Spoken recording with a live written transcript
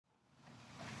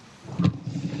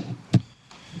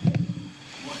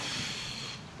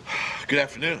Good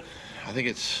afternoon. I think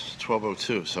it's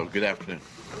 12:02, so good afternoon.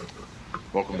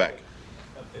 Welcome back.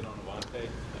 Update on Avonte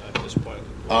at this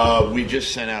point? We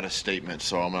just sent out a statement,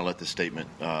 so I'm going to let the statement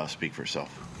speak for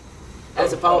itself.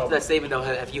 As a follow-up to that statement, though,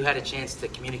 have you had a chance to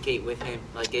communicate with him?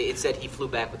 Like it said, he flew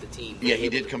back with the team. Yeah, he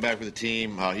did come back with the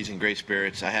team. He's in great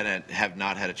spirits. I have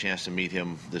not had a chance to meet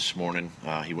him this morning.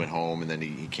 He went home, and then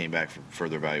he came back for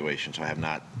further evaluation, so I have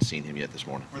not seen him yet this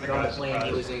morning. Were the guys on the plane,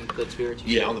 he was in good spirits?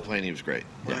 Yeah, on the plane, he was great.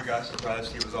 Were the guys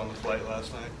surprised he was on the flight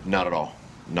last night? Not at all.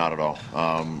 Not at all.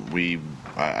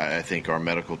 I think our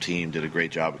medical team did a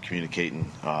great job of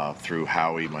communicating through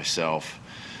Howie, myself,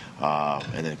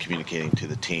 and then communicating to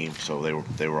the team. So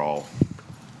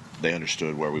they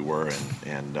understood where we were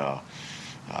and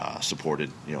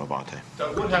supported Avonte.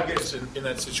 What happened in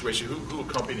that situation? Who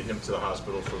accompanied him to the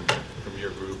hospital from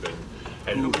your group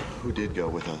and who did go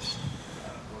with us?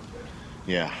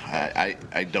 Yeah,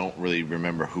 I don't really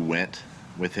remember who went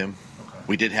with him. Okay.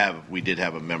 We did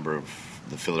have a member of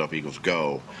the Philadelphia Eagles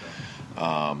go,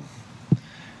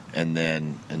 and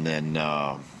then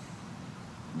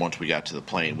once we got to the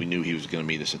plane, we knew he was going to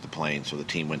meet us at the plane, so the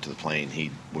team went to the plane.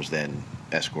 He was then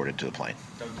escorted to the plane.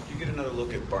 Did you get another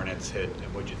look at Barnett's hit,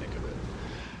 and what did you think of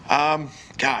it?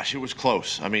 Gosh, it was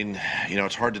close. I mean,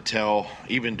 it's hard to tell.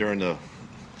 Even during the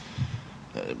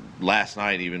last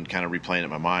night, even kind of replaying it in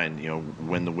my mind,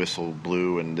 when the whistle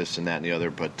blew and this and that and the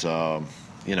other. But,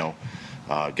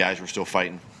 guys were still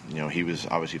fighting. He was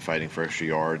obviously fighting for extra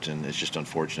yards, and it's just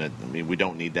unfortunate. I mean, we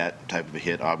don't need that type of a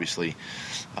hit, obviously.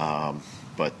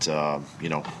 But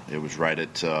it was right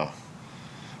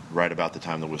about the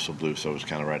time the whistle blew, so it was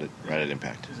kind of right at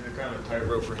impact. Is it kind of a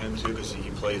tightrope for him, too, because he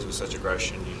plays with such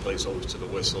aggression? He plays always to the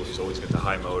whistle. He's always got the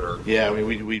high motor. Yeah, I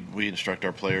mean, we instruct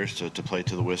our players to play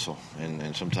to the whistle,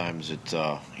 and sometimes it's,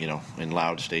 in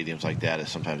loud stadiums like that,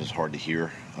 sometimes it's hard to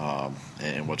hear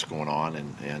and what's going on,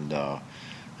 and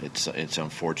it's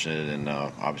unfortunate, and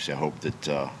obviously I hope that,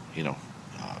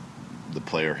 the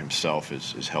player himself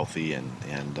is healthy and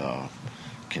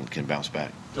can bounce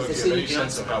back. Do you have any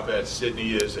sense of how bad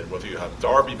Sidney is, and whether you have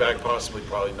Darby back possibly?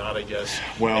 Probably not, I guess.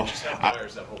 Well,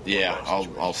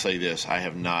 I'll say this. I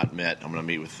have not met. I'm going to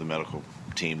meet with the medical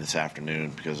team this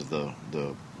afternoon because of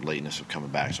the lateness of coming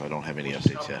back, so I don't have any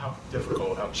updates yet. How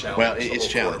difficult, how challenging? Well, it's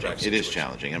challenging. It is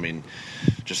challenging. I mean,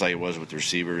 just like it was with the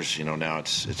receivers, now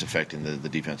it's affecting the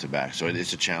defensive back. So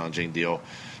it's a challenging deal.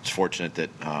 It's fortunate that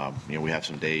we have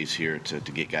some days here to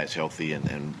get guys healthy,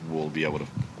 and we'll be able to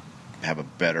have a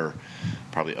better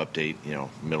probably update,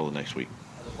 middle of next week.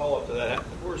 As a follow-up to that,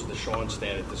 where's Deshaun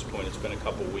stand at this point? It's been a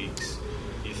couple weeks.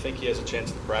 Do you think he has a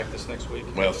chance to practice next week?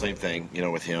 Well, same thing,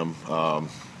 with him.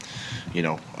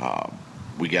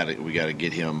 We got to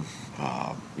get him,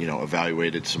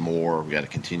 evaluated some more. We got to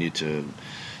continue to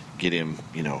get him,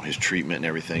 his treatment and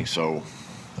everything. So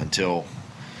until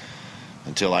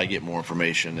I get more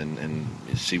information and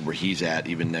see where he's at,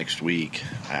 even next week,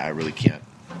 I really can't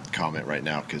comment right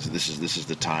now because this is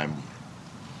the time,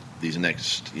 these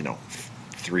next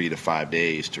 3 to 5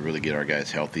 days to really get our guys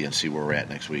healthy and see where we're at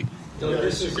next week. You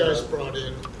guys brought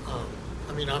in.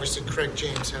 Obviously Craig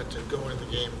James had to go in the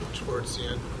game towards the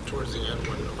end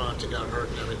when Avonte got hurt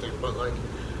and everything. But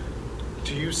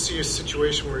do you see a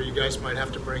situation where you guys might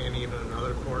have to bring in even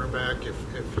another cornerback if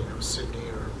Sidney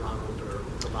or Ronald or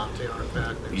Avonte aren't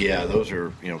back? Yeah, those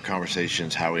are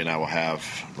conversations Howie and I will have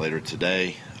later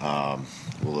today.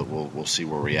 We'll see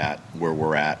where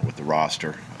we're at with the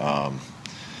roster,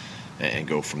 and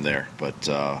go from there. But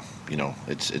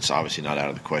it's obviously not out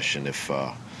of the question if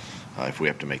we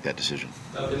have to make that decision.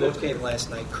 In the game last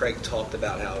night, Craig talked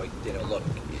about how look,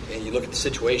 and you look at the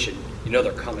situation,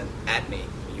 they're coming at me.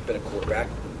 You've been a quarterback,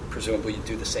 presumably you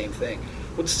do the same thing.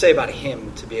 What's to say about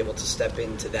him to be able to step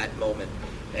into that moment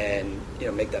and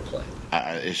make that play?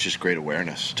 It's just great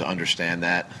awareness to understand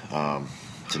that.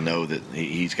 To know that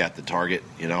he's got the target,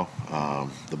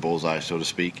 the bullseye, so to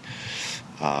speak.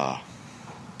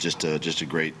 Just a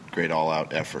great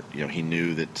all-out effort. He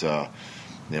knew that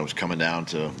it was coming down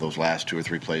to those last 2 or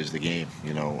 3 plays of the game.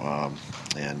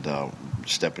 And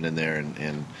stepping in there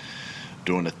and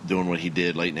doing what he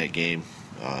did late in that game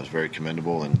was very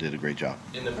commendable and did a great job.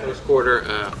 In the first quarter,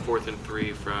 4th and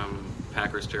 3 from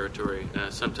Packers territory.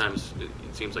 Sometimes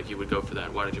it seems like you would go for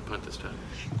that. Why did you punt this time?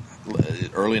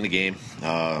 Early in the game,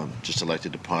 just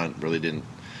elected to punt. Really didn't,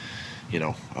 you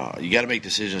got to make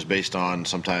decisions based on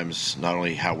sometimes not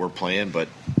only how we're playing, but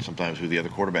sometimes who the other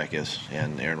quarterback is.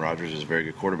 And Aaron Rodgers is a very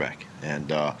good quarterback.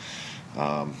 And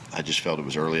I just felt it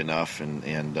was early enough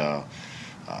and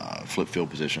flip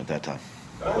field position at that time.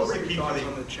 What were your thoughts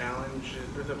on the challenge,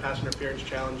 the pass interference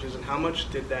challenges, and how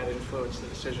much did that influence the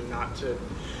decision not to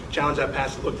challenge that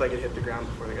pass that looked like it hit the ground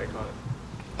before the guy caught it?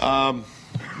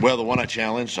 Well, the one I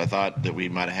challenged, I thought that we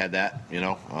might have had that.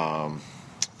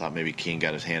 Thought maybe King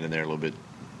got his hand in there a little bit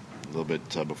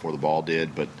before the ball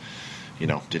did, but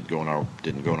didn't go in our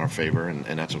favor,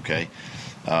 and that's okay.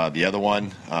 The other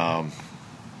one,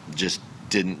 just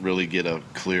didn't really get a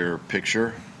clear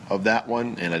picture of that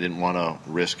one, and I didn't want to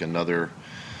risk another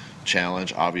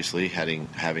challenge. Obviously, having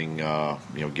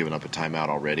given up a timeout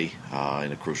already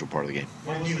in a crucial part of the game.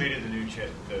 When you made it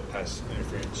the pass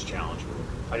interference challenge,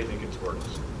 how do you think it's worked?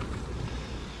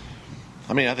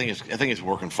 I mean, I think it's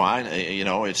working fine.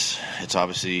 It's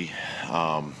obviously,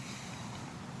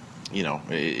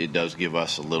 it does give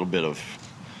us a little bit of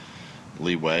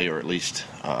leeway, or at least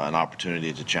an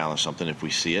opportunity to challenge something if we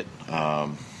see it.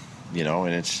 And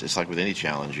it's like with any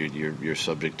challenge, you're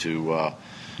subject to a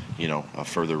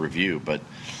further review. But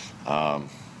I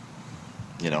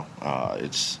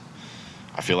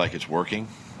feel like it's working,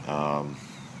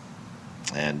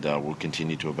 and we'll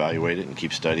continue to evaluate it and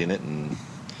keep studying it. And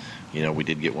we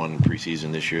did get one in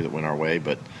preseason this year that went our way,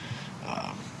 but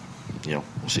we'll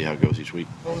see how it goes each week.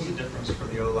 What was the difference for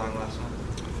the O-line last night?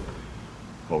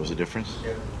 What was the difference?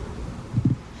 Yeah.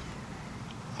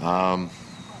 I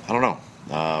don't know.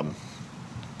 I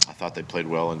thought they played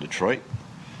well in Detroit.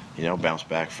 Bounced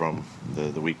back from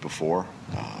the week before.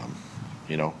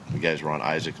 The guys were on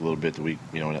Isaac a little bit the week,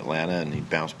 in Atlanta, and he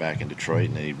bounced back in Detroit,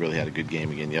 and he really had a good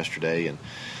game again yesterday. And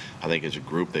I think as a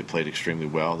group they played extremely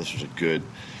well. This was a good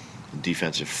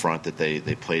defensive front that they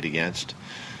played against.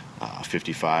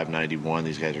 55-91.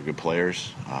 These guys are good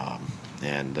players,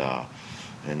 and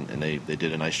they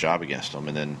did a nice job against them.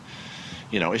 And then,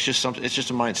 it's just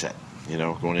a mindset.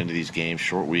 Going into these games,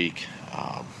 short week.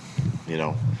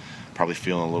 Probably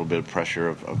feeling a little bit of pressure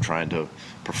of trying to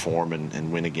perform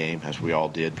and win a game, as we all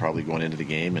did probably going into the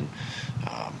game. And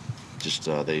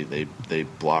they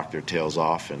blocked their tails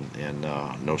off and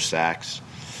no sacks.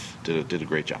 Did a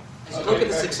great job. As you look at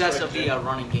the success of the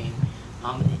running game,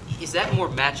 is that more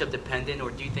matchup dependent, or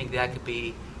do you think that could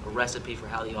be a recipe for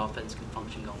how the offense can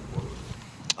function going forward?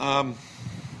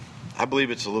 I believe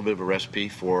it's a little bit of a recipe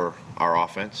for our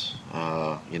offense.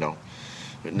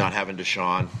 Not having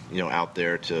Deshaun, out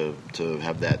there to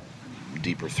have that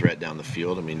deeper threat down the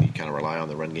field. I mean, you kind of rely on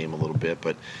the run game a little bit,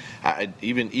 but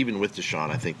even with Deshaun,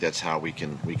 I think that's how we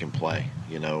can play,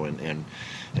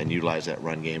 and utilize that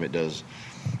run game. It does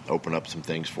open up some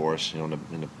things for us, in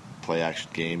the play action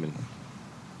game,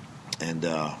 and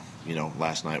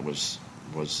last night was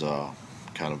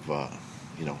kind of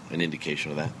an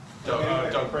indication of that.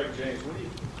 Doug, Craig James,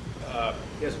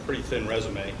 he has a pretty thin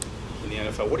resume in the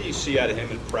NFL. What do you see out of him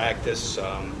in practice?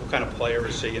 What kind of player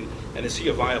is he, and is he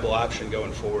a viable option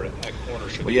going forward at corner?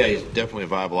 He's definitely a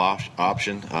viable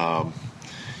option.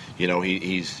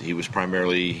 He was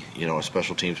primarily a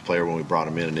special teams player when we brought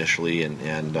him in initially,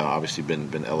 and obviously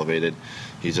been elevated.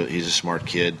 He's a smart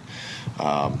kid.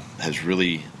 Has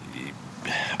really,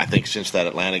 I think, since that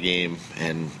Atlanta game,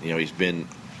 and he's been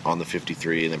on the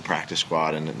 53 and then practice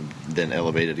squad and then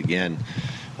elevated again.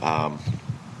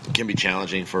 Can be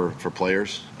challenging for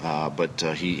players, but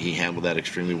he handled that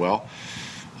extremely well.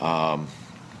 And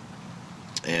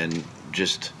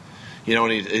just,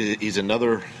 and he's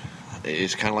another.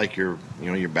 It's kind of like your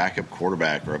backup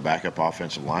quarterback or a backup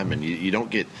offensive lineman. You don't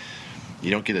get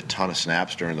a ton of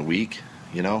snaps during the week.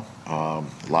 A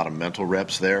lot of mental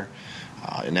reps there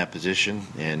in that position,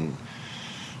 and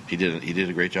he did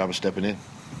a great job of stepping in.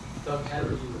 Doug, had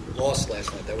you lost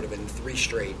last night, that would have been 3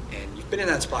 straight, and you've been in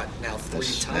that spot now 3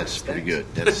 times. That's pretty good.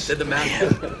 Did the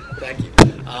math. Thank you.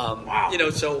 Wow.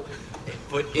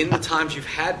 But in the times you've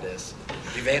had this,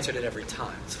 you've answered it every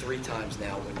time. It's 3 times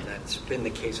now when that's been the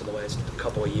case in the last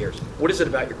couple of years. What is it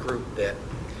about your group that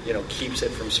keeps it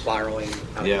from spiraling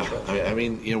out of control? I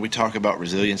mean, we talk about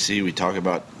resiliency, we talk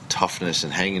about toughness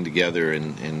and hanging together,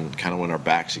 and kind of when our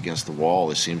back's against the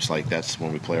wall, it seems like that's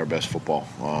when we play our best football.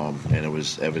 And it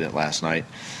was evident last night.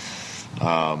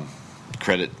 I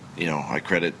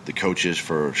credit the coaches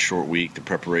for a short week, the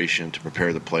preparation to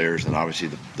prepare the players, and obviously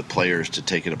the players to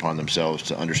take it upon themselves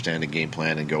to understand the game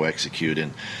plan and go execute.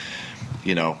 And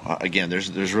again,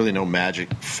 there's really no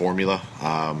magic formula.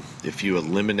 If you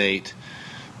eliminate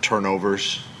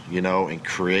turnovers, and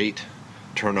create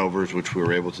turnovers, which we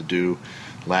were able to do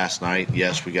last night.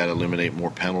 Yes, we got to eliminate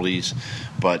more penalties,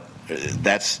 but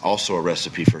that's also a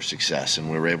recipe for success,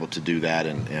 and we were able to do that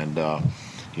and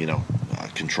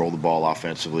control the ball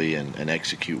offensively and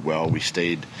execute well. We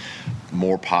stayed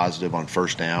more positive on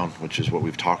first down, which is what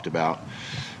we've talked about,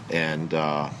 and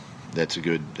that's a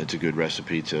good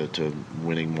recipe to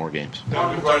winning more games.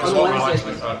 Now, regarding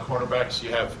cornerbacks,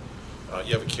 you have a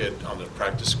kid on the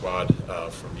practice squad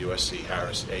from USC,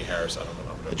 Harris. I don't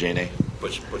know. Jane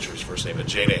Butcher's first name, but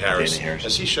Jane Harris. Jane Harris.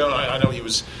 Has he shown? I know he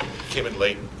came in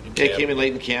late. In camp. Yeah, came in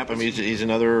late in camp. I mean, he's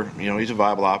another, he's a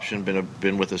viable option.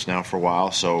 Been with us now for a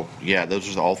while. So yeah,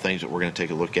 those are all things that we're going to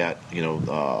take a look at,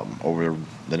 over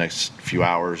the next few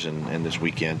hours and this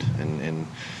weekend and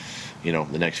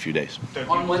the next few days.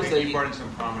 On Wednesday, you brought in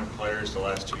some prominent players the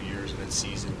last 2 years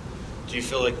mid-season. Do you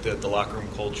feel like the locker room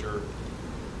culture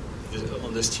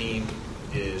on this team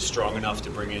is strong enough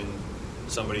to bring in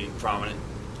somebody prominent?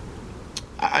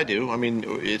 I do. I mean,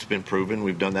 it's been proven.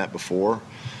 We've done that before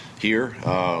here.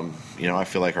 I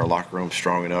feel like our locker room's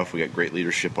strong enough. We got great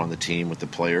leadership on the team with the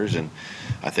players, and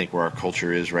I think where our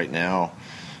culture is right now,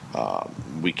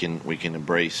 we can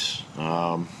embrace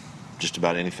just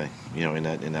about anything, in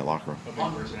that locker room.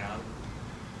 Personality.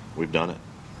 We've done it.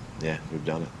 Yeah, we've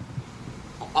done it.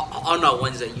 On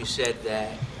Wednesday, you said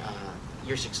that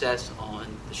your success on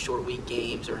the short week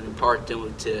games are in part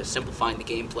due to simplifying the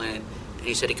game plan. And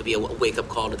you said it could be a wake-up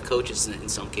call to the coaches in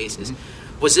some cases.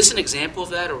 Mm-hmm. Was this an example of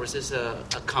that, or was this a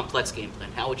complex game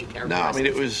plan? How would you characterize it? No, I mean,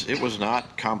 it was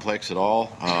not complex at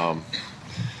all. I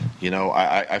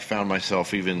found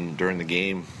myself even during the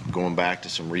game going back to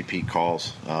some repeat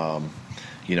calls, in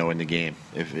the game.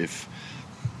 If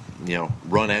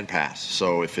run and pass.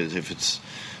 So if it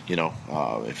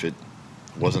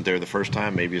wasn't there the first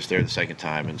time, maybe it's there the second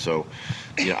time. And so,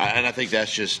 and I think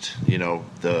that's just,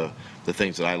 the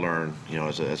things that I learned,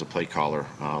 as a play caller,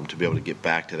 to be able to get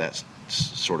back to that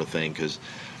sort of thing. Because,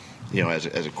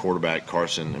 as a quarterback,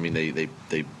 Carson, I mean, they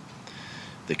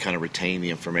kind of retain the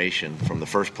information from the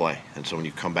first play. And so when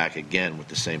you come back again with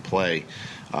the same play,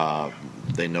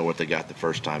 they know what they got the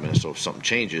first time. And so if something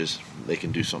changes, they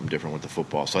can do something different with the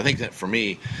football. So I think that for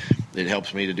me, it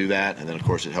helps me to do that. And then, of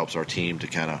course, it helps our team to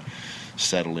kind of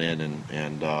settle in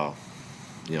and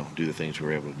do the things we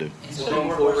were able to do. So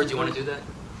going forward, do you want to do that?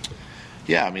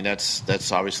 Yeah, I mean,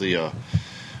 that's obviously,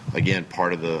 again,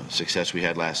 part of the success we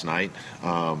had last night.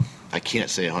 I can't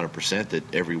say 100%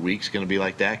 that every week's going to be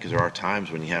like that, because there are times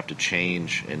when you have to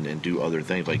change and do other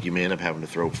things. Like you may end up having to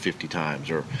throw 50 times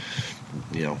or,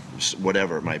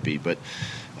 whatever it might be. But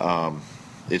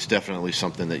it's definitely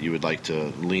something that you would like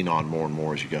to lean on more and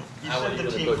more as you go. How would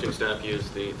the coaching staff use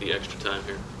the extra time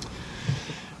here?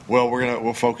 Well,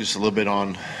 we'll focus a little bit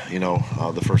on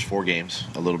the first 4 games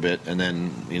a little bit, and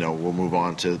then we'll move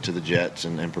on to the Jets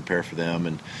and prepare for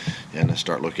them and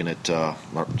start looking at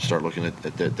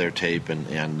their tape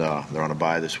and they're on a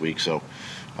bye this week, so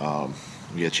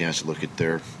we get a chance to look at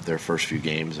their first few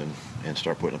games and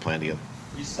start putting a plan together.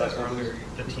 You said earlier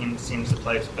the team seems to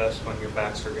play its best when your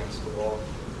backs are against the wall.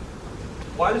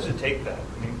 Why does it take that?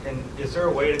 I mean, is there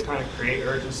a way to kind of create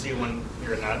urgency when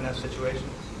you're not in that situation?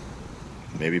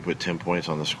 Maybe put 10 points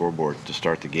on the scoreboard to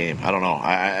start the game. I don't know.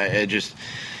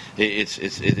 It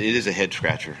is a head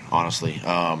scratcher, honestly,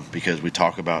 because we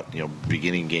talk about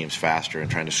beginning games faster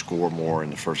and trying to score more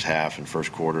in the first half and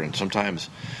first quarter, and sometimes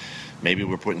maybe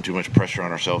we're putting too much pressure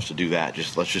on ourselves to do that.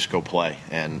 Let's just go play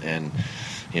and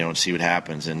see what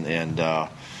happens. And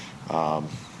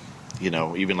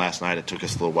even last night it took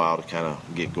us a little while to kind of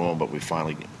get going, but we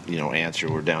finally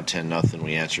answer. We're down 10-0.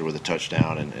 We answer with a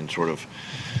touchdown and sort of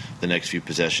the next few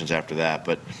possessions after that.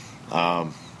 But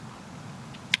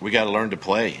we got to learn to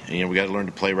play. We got to learn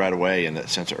to play right away, and that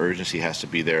sense of urgency has to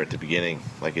be there at the beginning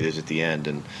like it is at the end.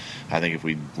 And I think if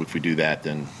we do that,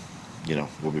 then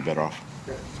we'll be better off.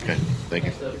 Okay, thank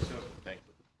you.